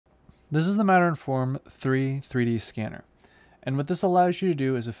This is the Matterform Form 3 3D scanner. And what this allows you to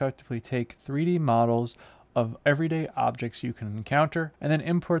do is effectively take 3D models of everyday objects you can encounter and then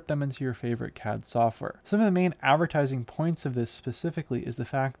import them into your favorite CAD software. Some of the main advertising points of this specifically is the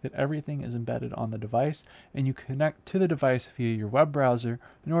fact that everything is embedded on the device and you connect to the device via your web browser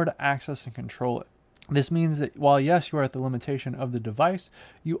in order to access and control it. This means that while yes, you are at the limitation of the device,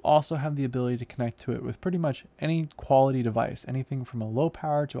 you also have the ability to connect to it with pretty much any quality device. Anything from a low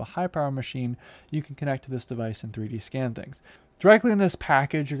power to a high power machine, you can connect to this device and 3D scan things. Directly in this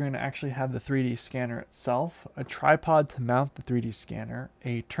package, you're going to actually have the 3D scanner itself, a tripod to mount the 3D scanner,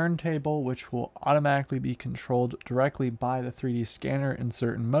 a turntable which will automatically be controlled directly by the 3D scanner in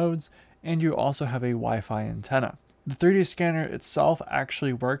certain modes, and you also have a Wi-Fi antenna. The 3D scanner itself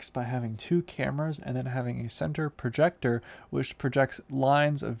actually works by having two cameras and then having a center projector which projects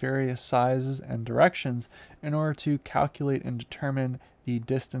lines of various sizes and directions in order to calculate and determine the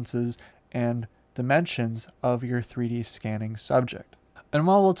distances and dimensions of your 3D scanning subject. And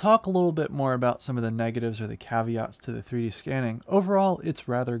while we'll talk a little bit more about some of the negatives or the caveats to the 3D scanning, overall it's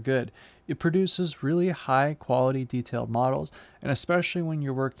rather good. It produces really high quality detailed models, and especially when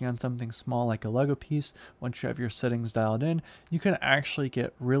you're working on something small like a Lego piece, once you have your settings dialed in, you can actually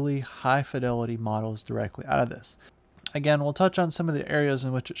get really high fidelity models directly out of this. Again, we'll touch on some of the areas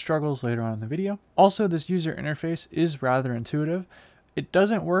in which it struggles later on in the video. Also, this user interface is rather intuitive. It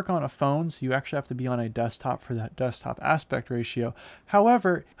doesn't work on a phone, so you actually have to be on a desktop for that desktop aspect ratio.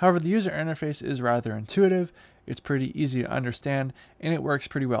 However, the user interface is rather intuitive, it's pretty easy to understand, and it works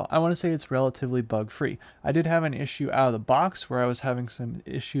pretty well. I want to say it's relatively bug-free. I did have an issue out of the box where I was having some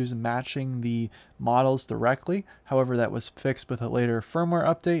issues matching the models directly. However, that was fixed with a later firmware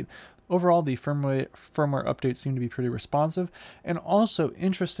update. Overall, the firmware updates seem to be pretty responsive. And also,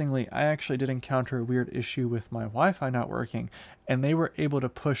 interestingly, I actually did encounter a weird issue with my Wi-Fi not working, and they were able to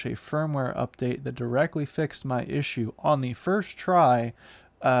push a firmware update that directly fixed my issue on the first try.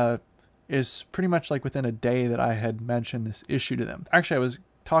 Is pretty much like within a day that I had mentioned this issue to them. Actually, I was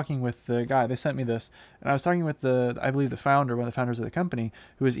talking with the guy, they sent me this, and I was talking with I believe the founder, one of the founders of the company,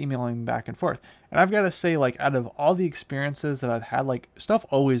 who was emailing back and forth. And I've got to say, like, out of all the experiences that I've had, like, stuff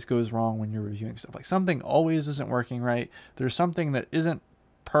always goes wrong when you're reviewing stuff. Like, something always isn't working right. There's something that isn't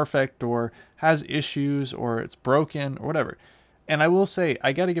perfect or has issues or it's broken or whatever. And I will say,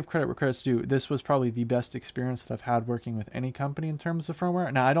 I got to give credit where credit's due. This was probably the best experience that I've had working with any company in terms of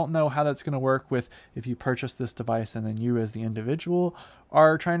firmware. Now, I don't know how that's going to work with if you purchase this device and then you as the individual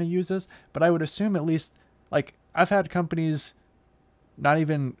are trying to use this, but I would assume at least, like, I've had companies not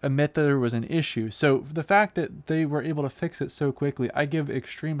even admit that there was an issue. So the fact that they were able to fix it so quickly, I give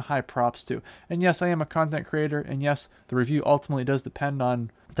extreme high props to. And yes, I am a content creator, and yes, the review ultimately does depend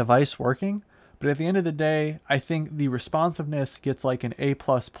on device working. But at the end of the day, I think the responsiveness gets like an A++,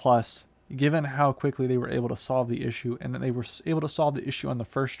 given how quickly they were able to solve the issue, and that they were able to solve the issue on the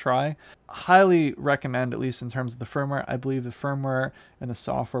first try. Highly recommend, at least in terms of the firmware. I believe the firmware and the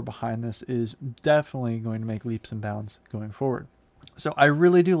software behind this is definitely going to make leaps and bounds going forward. So I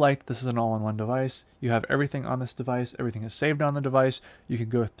really do like this is an all-in-one device. You have everything on this device. Everything is saved on the device. You can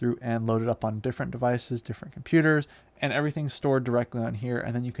go through and load it up on different devices, different computers, and everything's stored directly on here,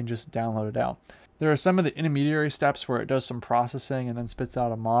 and then you can just download it out. There are some of the intermediary steps where it does some processing and then spits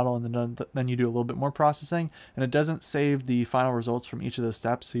out a model, and then you do a little bit more processing, and it doesn't save the final results from each of those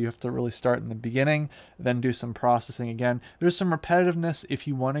steps, so you have to really start in the beginning, then do some processing again. There's some repetitiveness if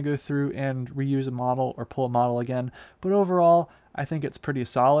you want to go through and reuse a model or pull a model again, but overall, I think it's pretty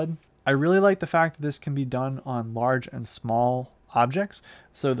solid. I really like the fact that this can be done on large and small objects.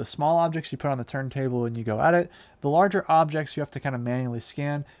 So the small objects you put on the turntable and you go at it. The larger objects you have to kind of manually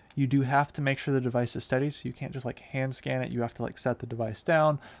scan. You do have to make sure the device is steady, so you can't just like hand scan it. You have to like set the device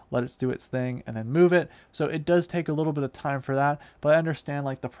down, let it do its thing, and then move it. So it does take a little bit of time for that, but I understand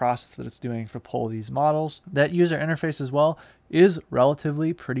like the process that it's doing to pull these models. That user interface as well is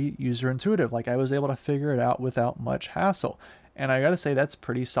relatively pretty user intuitive. Like I was able to figure it out without much hassle. And I gotta say that's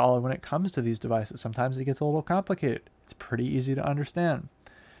pretty solid when it comes to these devices. Sometimes it gets a little complicated. It's pretty easy to understand.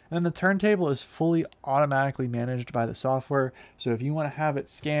 And then the turntable is fully automatically managed by the software. So if you want to have it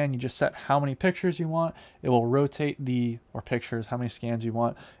scan, you just set how many pictures you want. It will rotate how many scans you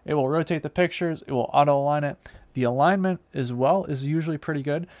want. It will rotate the pictures. It will auto align it. The alignment as well is usually pretty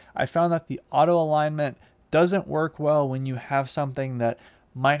good. I found that the auto alignment doesn't work well when you have something that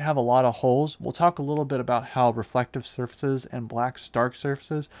might have a lot of holes. We'll talk a little bit about how reflective surfaces and black stark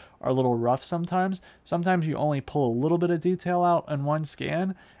surfaces are a little rough sometimes. Sometimes you only pull a little bit of detail out in one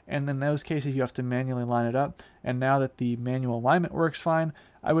scan, and in those cases you have to manually line it up. And now that the manual alignment works fine,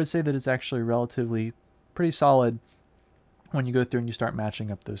 I would say that it's actually relatively pretty solid when you go through and you start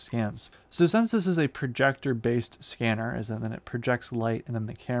matching up those scans. So since this is a projector-based scanner, as in then it projects light and then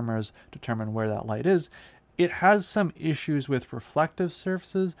the cameras determine where that light is, it has some issues with reflective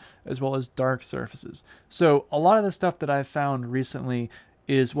surfaces as well as dark surfaces. So a lot of the stuff that I've found recently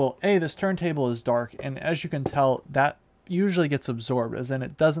is, well, this turntable is dark, and as you can tell, that usually gets absorbed, as in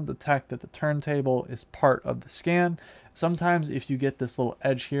it doesn't detect that the turntable is part of the scan. Sometimes if you get this little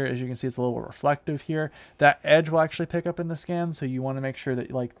edge here, as you can see, it's a little reflective here, that edge will actually pick up in the scan. So you want to make sure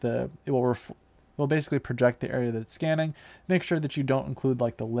that like it will basically project the area that it's scanning. Make sure that you don't include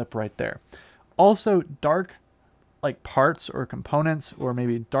like the lip right there. Also, dark like parts or components or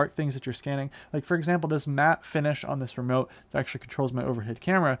maybe dark things that you're scanning. Like for example, this matte finish on this remote that actually controls my overhead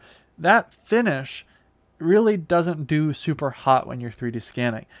camera, that finish really doesn't do super hot when you're 3D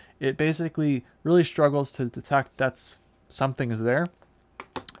scanning. It basically really struggles to detect that's something's there.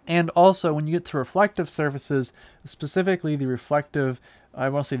 And also when you get to reflective surfaces, specifically the reflective, I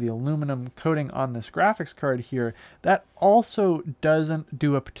want to say the aluminum coating on this graphics card here, that also doesn't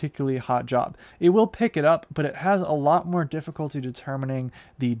do a particularly hot job. It will pick it up, but it has a lot more difficulty determining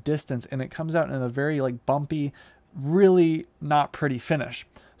the distance, and it comes out in a very like bumpy, really not pretty finish.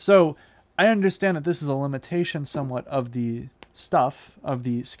 So I understand that this is a limitation somewhat of the stuff of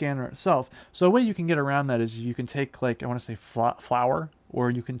the scanner itself. So a way you can get around that is you can take like, I want to say flour, or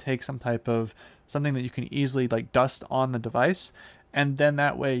you can take some type of something that you can easily like dust on the device. And then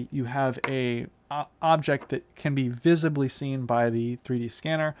that way you have a object that can be visibly seen by the 3D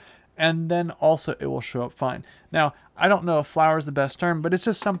scanner. And then also it will show up fine. Now, I don't know if flour is the best term, but it's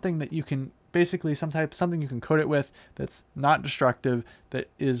just something that you can basically something you can coat it with that's not destructive, that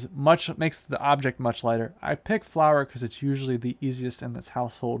is makes the object much lighter. I pick flour because it's usually the easiest in this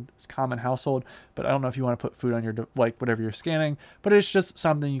common household, but I don't know if you want to put food on your like whatever you're scanning, but it's just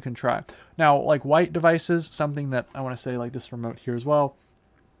something you can try. Now, like white devices, something that I want to say like this remote here as well,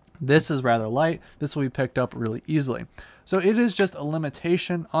 this is rather light. This will be picked up really easily. So it is just a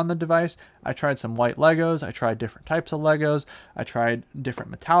limitation on the device. I tried some white Legos. I tried different types of Legos. I tried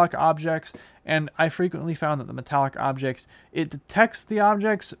different metallic objects. And I frequently found that the metallic objects, it detects the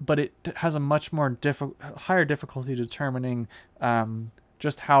objects, but it has a much more higher difficulty determining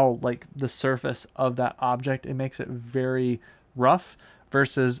just how like the surface of that object. It makes it very rough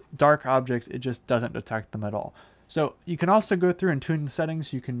versus dark objects. It just doesn't detect them at all. So you can also go through and tune the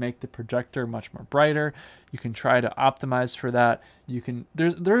settings. You can make the projector much more brighter. You can try to optimize for that. You can,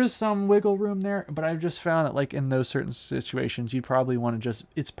 there is some wiggle room there, but I've just found that like in those certain situations, you'd probably want to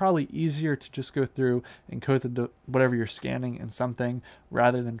it's probably easier to just go through and coat whatever you're scanning in something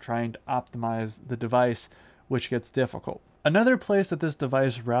rather than trying to optimize the device, which gets difficult. Another place that this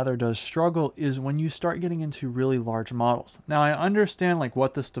device rather does struggle is when you start getting into really large models. Now I understand like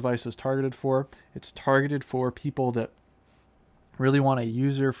what this device is targeted for. It's targeted for people that really want a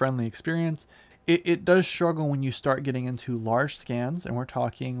user-friendly experience. It does struggle when you start getting into large scans, and we're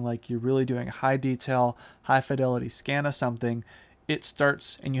talking like you're really doing a high detail, high fidelity scan of something. It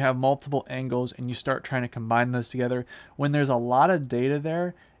starts and you have multiple angles and you start trying to combine those together. When there's a lot of data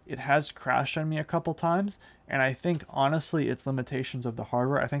there, it has crashed on me a couple times, and I think honestly it's limitations of the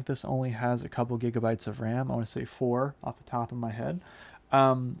hardware. I think this only has a couple gigabytes of RAM. I want to say 4 off the top of my head.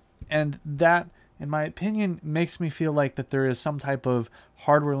 And that, in my opinion, makes me feel like that there is some type of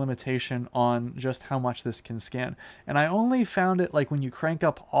hardware limitation on just how much this can scan. And I only found it like when you crank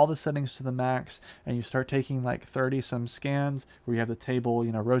up all the settings to the max and you start taking like 30 some scans where you have the table,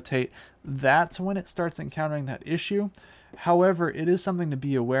 you know, rotate, that's when it starts encountering that issue. However, it is something to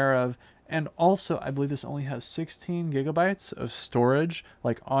be aware of. And also, I believe this only has 16 gigabytes of storage,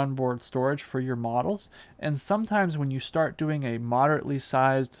 like onboard storage for your models. And sometimes when you start doing a moderately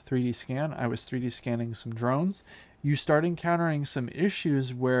sized 3D scan, I was 3D scanning some drones, you start encountering some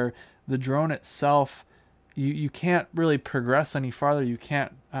issues where the drone itself, you can't really progress any farther. You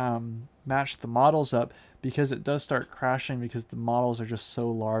can't match the models up because it does start crashing because the models are just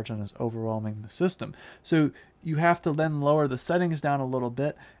so large and is overwhelming the system. So you have to then lower the settings down a little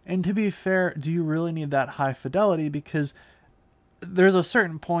bit. And to be fair, do you really need that high fidelity? Because there's a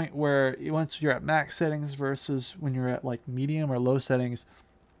certain point where once you're at max settings versus when you're at like medium or low settings,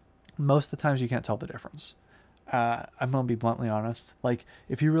 most of the times you can't tell the difference. I'm going to be bluntly honest. Like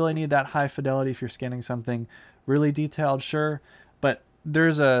if you really need that high fidelity, if you're scanning something really detailed, sure. But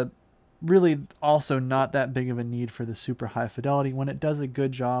there's a really also not that big of a need for the super high fidelity when it does a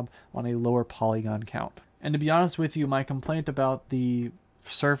good job on a lower polygon count. And to be honest with you, my complaint about the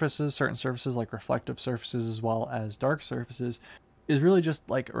surfaces, certain surfaces like reflective surfaces as well as dark surfaces, is really just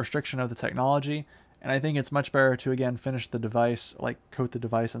like a restriction of the technology. And I think it's much better to, again, finish the device, like coat the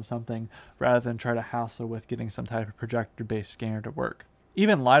device in something, rather than try to hassle with getting some type of projector-based scanner to work.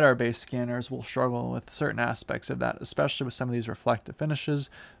 Even LiDAR-based scanners will struggle with certain aspects of that, especially with some of these reflective finishes,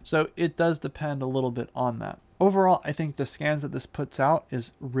 so it does depend a little bit on that. Overall, I think the scans that this puts out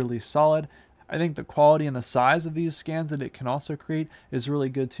is really solid. I think the quality and the size of these scans that it can also create is really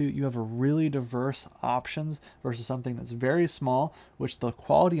good too. You have a really diverse options versus something that's very small, which the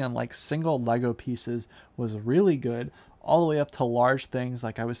quality on like single Lego pieces was really good, all the way up to large things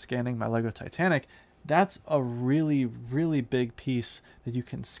like I was scanning my Lego Titanic. That's a really, really big piece that you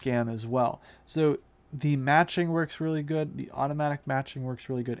can scan as well. So the matching works really good, the automatic matching works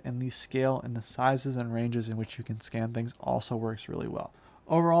really good, and the scale and the sizes and ranges in which you can scan things also works really well.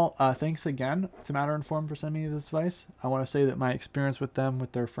 Overall, thanks again to Matter-Informed for sending me this device. I want to say that my experience with them,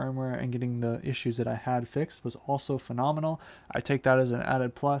 with their firmware and getting the issues that I had fixed was also phenomenal. I take that as an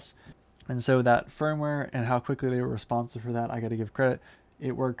added plus. And so that firmware and how quickly they were responsive for that, I got to give credit.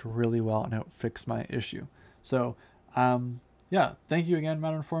 It worked really well and it fixed my issue. So yeah, thank you again,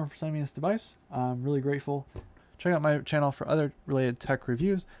 Matter-Informed, for sending me this device. I'm really grateful. Check out my channel for other related tech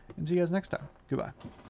reviews, and see you guys next time. Goodbye.